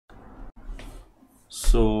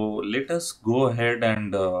So let us go ahead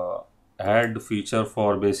and add feature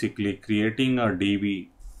for basically creating a DB.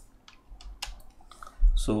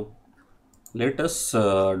 So let us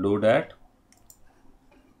do that.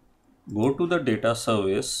 Go to the data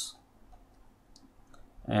service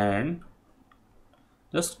and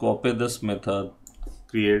just copy this method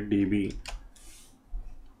create DB.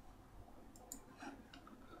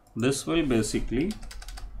 This will basically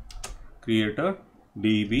create a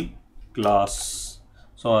DB class.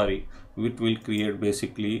 Sorry, it will create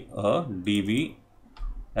basically a DB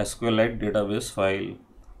SQLite database file.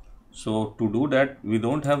 So to do that, we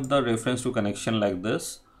don't have the reference to connection like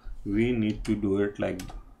this. We need to do it like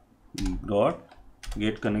dot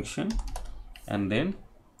get connection and then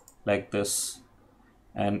like this.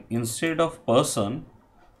 And instead of person,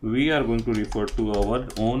 we are going to refer to our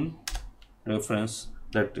own reference,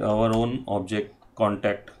 that our own object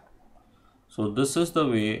contact. So this is the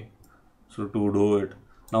way to do it.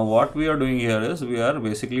 Now what we are doing here is we are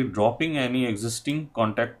basically dropping any existing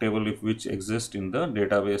contact table which exists in the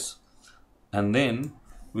database, and then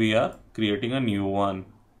we are creating a new one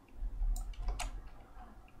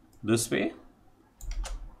this way.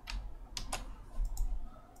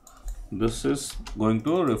 This is going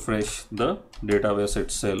to refresh the database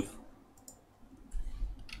itself.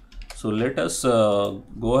 So let us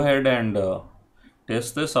go ahead and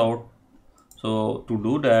test this out. So to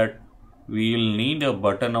do that, we will need a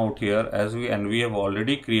button out here and we have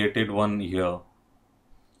already created one here.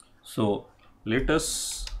 So let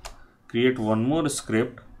us create one more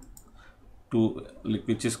script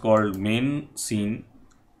which is called main scene.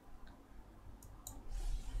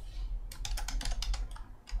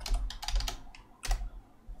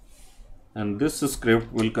 And this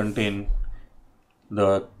script will contain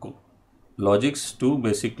the logics to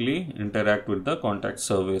basically interact with the contact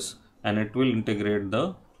service, and it will integrate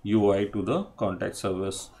the UI to the contact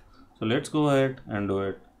service. So let's go ahead and do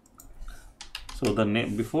it. So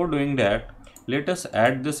before doing that, let us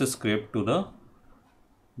add this script to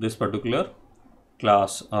this particular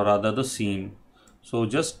class, or rather the scene. So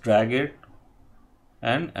just drag it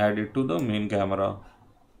and add it to the main camera.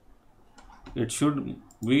 It should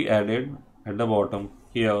be added at the bottom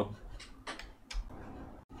here.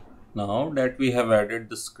 Now that we have added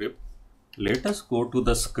the script, let us go to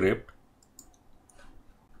the script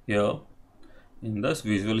here in this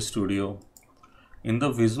Visual Studio. In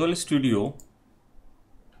the Visual Studio,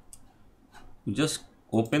 just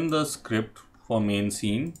open the script for main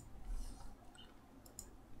scene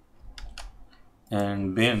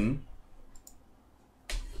and then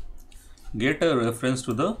get a reference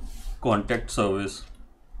to the contact service.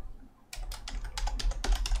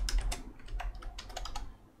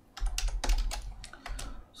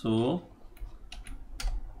 So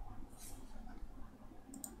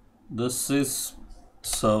this is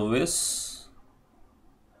service,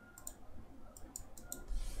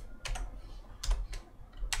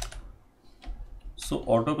 so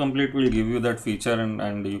autocomplete will give you that feature,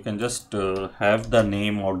 and you can just have the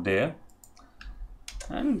name out there.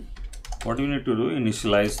 And what you need to do,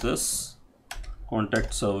 initialize this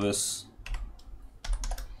contact service.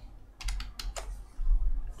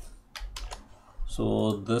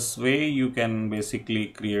 So this way you can basically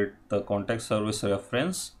create the contact service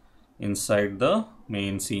reference inside the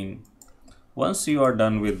main scene. Once you are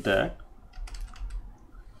done with that,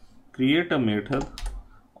 create a method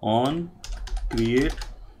on create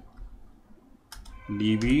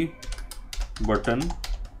DB button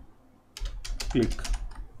click.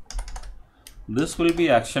 This will be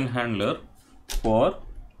action handler for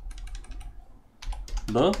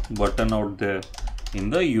the button out there in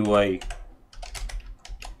the UI.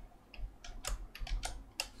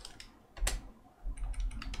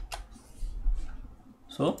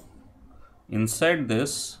 So inside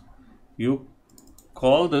this, you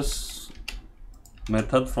call this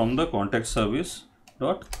method from the contact service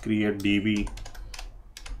dot create DB.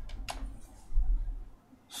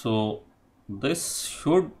 So this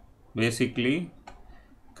should basically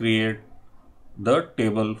create the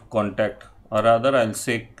table contact, or rather I'll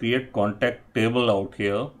say create contact table out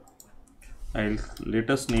here. Let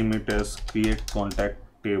us name it as create contact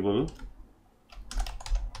table.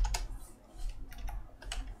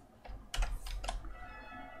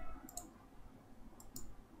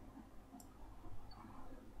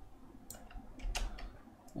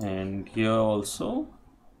 And here also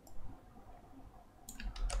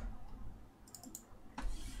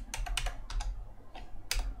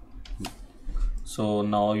so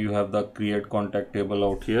now you have the create contact table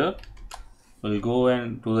out here. We'll go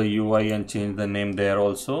and to the UI and change the name there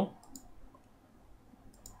also.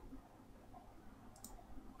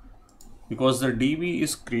 because the DB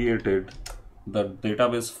is created, the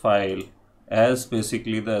database file, as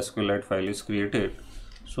basically the SQLite file is created.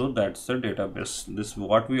 So that's the database. This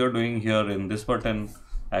what we are doing here in this button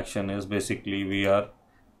action is basically we are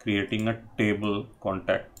creating a table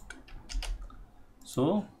contact.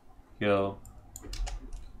 So here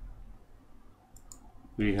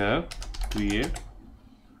we have create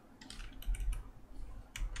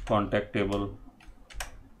contact table.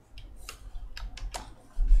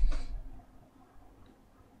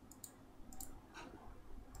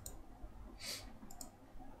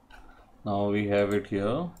 Now we have it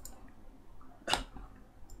here.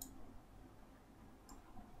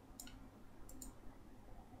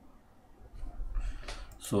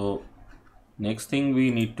 So next thing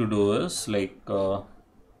we need to do is like go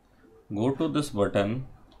to this button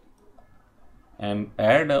and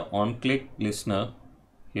add a on-click listener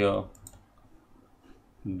here.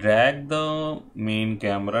 Drag the main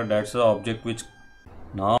camera, that's the object which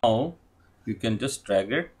now you can just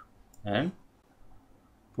drag it and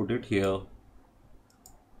put it here.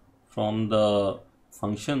 From the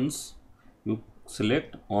functions you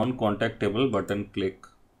select on contact table button, click.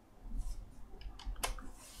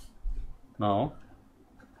 Now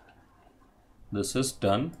this is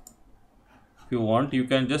done. If you want you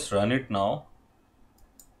can just run it now.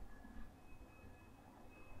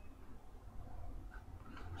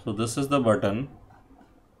 So this is the button.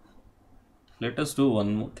 Let us do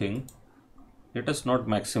one more thing. Let us not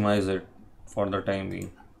maximize it for the time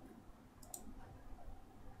being.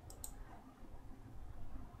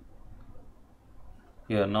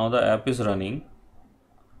 Here now the app is running.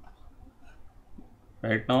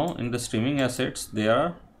 Right now in the streaming assets there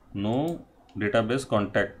are no database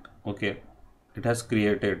contact. Okay, it has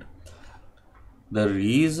created. The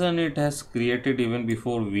reason it has created even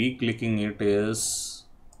before we clicking it is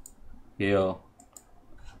here.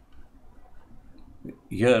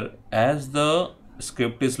 Here as the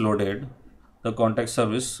script is loaded, the contact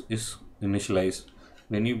service is initialized.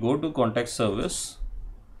 When you go to contact service,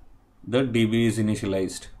 the DB is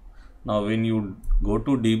initialized. Now when you go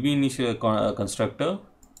to DB initial constructor,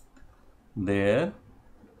 there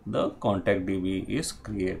the contact DB is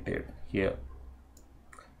created here.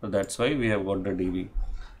 So that's why we have got the DB.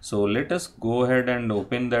 So let us go ahead and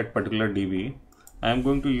open that particular DB. I am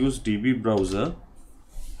going to use DB browser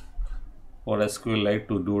for SQLite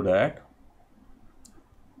to do that.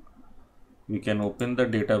 We can open the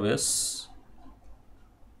database.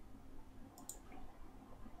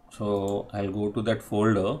 So I'll go to that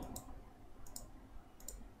folder.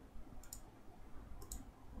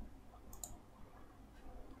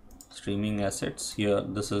 Streaming assets, here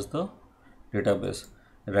this is the database.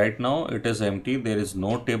 Right now it is empty, there is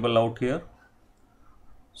no table out here.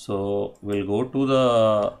 So we'll go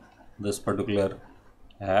to this particular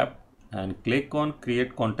app and click on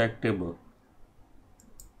create contact table.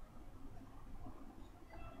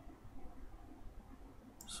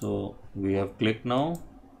 So we have clicked now.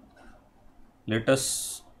 Let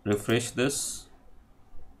us refresh this.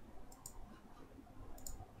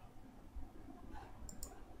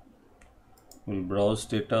 We'll browse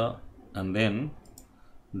data and then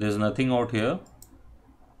there's nothing out here.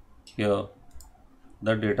 Here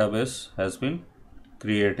the database has been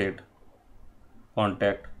created,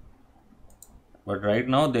 contact, but right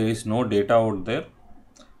now there is no data out there.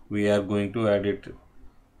 We are going to add it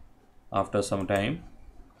after some time.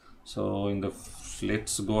 So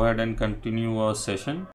let's go ahead and continue our session.